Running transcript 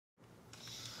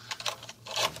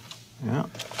Yeah.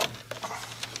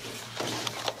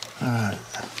 All right.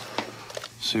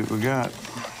 See what we got.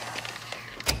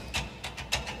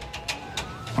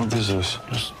 What is this?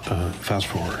 Just fast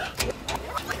forward.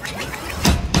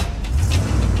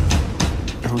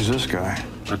 Who's this guy?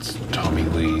 That's Tommy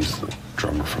Lee's the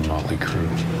drummer from Motley Crue.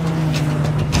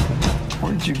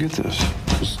 Where did you get this?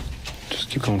 Just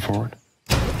keep going forward.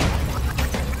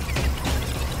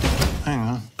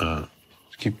 Hang on.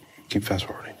 Keep fast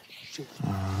forwarding.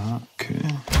 Okay.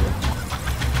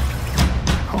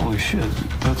 Holy shit,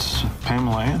 that's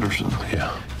Pamela Anderson.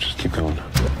 Yeah, just keep going. Go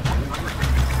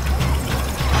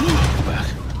back.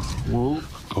 Whoa.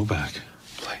 Go back.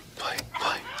 Play. Baby,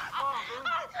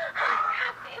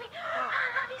 I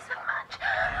love you so much.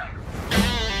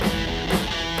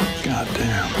 God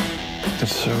damn.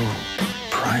 It's so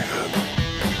private.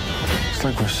 It's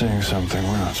like we're seeing something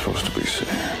we're not supposed to be seeing.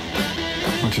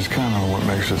 Which is kind of what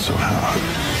makes it so hot.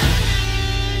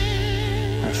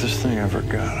 If this thing ever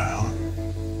got out.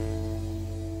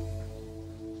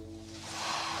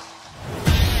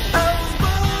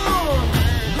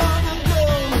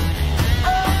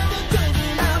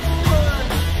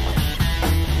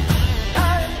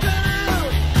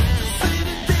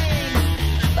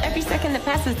 Every second that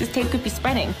passes, this tape could be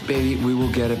spreading. Baby, we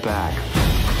will get it back.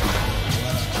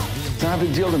 It's not a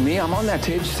big deal to me. I'm on that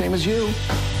tape, same as you.